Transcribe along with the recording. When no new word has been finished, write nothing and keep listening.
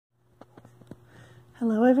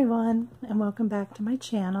Hello everyone, and welcome back to my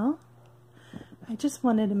channel. I just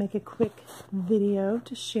wanted to make a quick video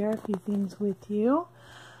to share a few things with you.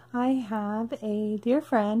 I have a dear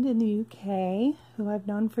friend in the UK who I've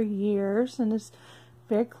known for years and is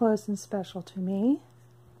very close and special to me.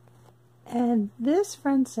 And this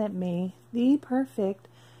friend sent me the perfect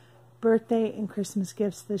birthday and Christmas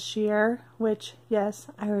gifts this year, which, yes,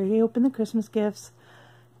 I already opened the Christmas gifts.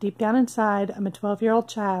 Deep down inside, I'm a 12-year-old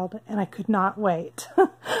child, and I could not wait.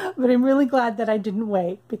 But I'm really glad that I didn't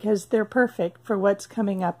wait, because they're perfect for what's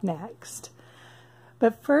coming up next.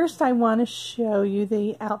 But first, I want to show you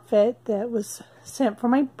the outfit that was sent for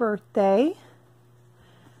my birthday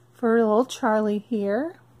for little Charlie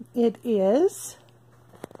here. It is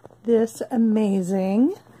this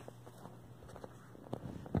amazing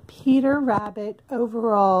Peter Rabbit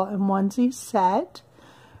overall and onesie set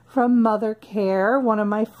from Mother Care, one of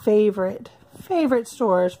my favorite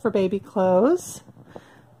stores for baby clothes.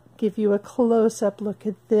 Give you a close-up look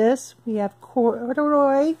at this. We have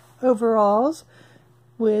corduroy overalls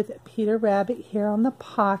with Peter Rabbit here on the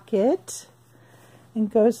pocket,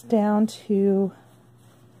 and goes down to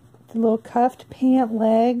the little cuffed pant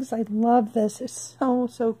legs. I love this. It's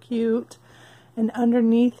so cute. And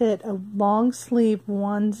underneath it, a long sleeve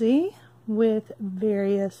onesie with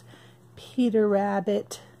various Peter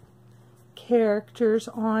Rabbit characters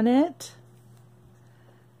on it.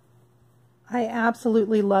 I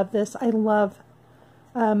absolutely love this. I love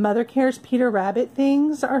Mother Care's Peter Rabbit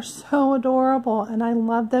things are so adorable, and I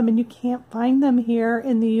love them, and you can't find them here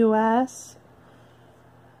in the US.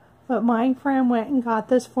 But my friend went and got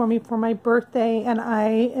this for me for my birthday, and I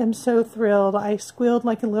am so thrilled. I squealed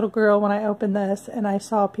like a little girl when I opened this and I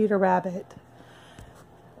saw Peter Rabbit.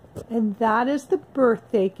 And that is the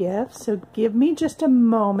birthday gift. So give me just a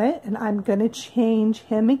moment, and I'm going to change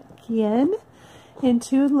him again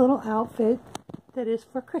into a little outfit that is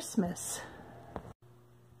for Christmas.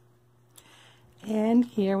 And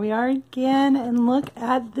here we are again, and look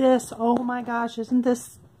at this. Oh my gosh, isn't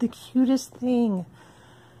this the cutest thing?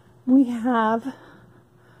 We have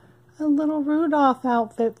a little Rudolph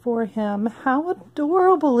outfit for him. How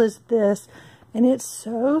adorable is this? And it's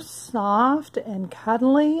so soft and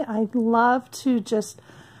cuddly. I love to just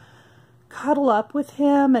cuddle up with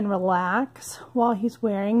him and relax while he's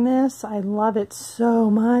wearing this. I love it so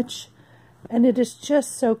much. And it is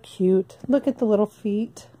just so cute. Look at the little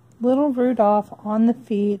feet. Little Rudolph on the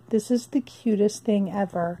feet. This is the cutest thing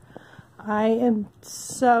ever. I am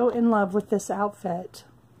so in love with this outfit.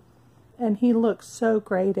 And he looks so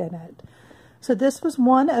great in it. So this was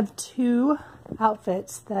one of two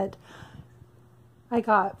outfits that I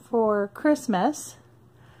got for Christmas.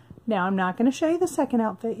 Now I'm not going to show you the second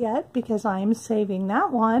outfit yet, because I'm saving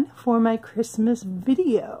that one for my Christmas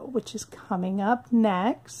video, which is coming up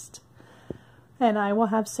next. And I will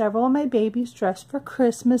have several of my babies dressed for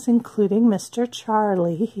Christmas, including Mr.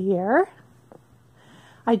 Charlie here.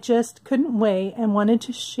 I just couldn't wait and wanted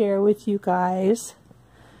to share with you guys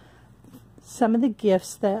some of the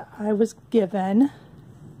gifts that I was given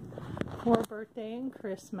for birthday and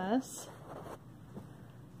Christmas,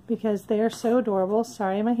 because they are so adorable.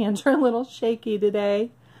 Sorry, my hands are a little shaky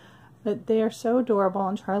today, but they are so adorable,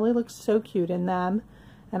 and Charlie looks so cute in them.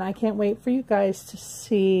 And I can't wait for you guys to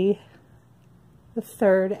see the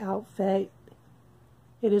third outfit.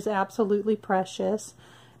 It is absolutely precious.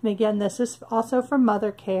 And again, this is also from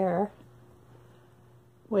Mother Care,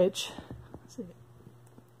 which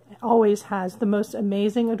always has the most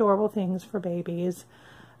amazing, adorable things for babies.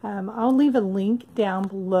 I'll leave a link down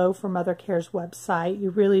below for Mother Care's website. You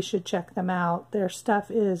really should check them out. Their stuff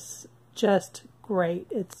is just great.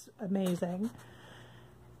 It's amazing.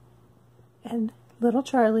 And little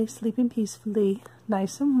Charlie sleeping peacefully,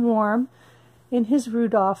 nice and warm in his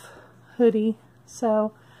Rudolph hoodie.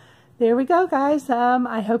 So there we go, guys.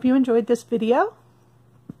 I hope you enjoyed this video.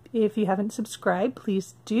 If you haven't subscribed,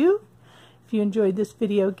 please do. If you enjoyed this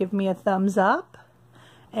video, give me a thumbs up.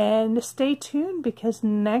 And stay tuned, because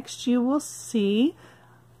next you will see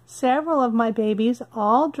several of my babies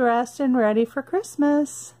all dressed and ready for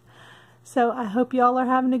Christmas. So I hope y'all are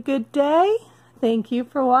having a good day. Thank you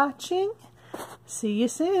for watching. See you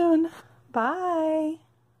soon. Bye.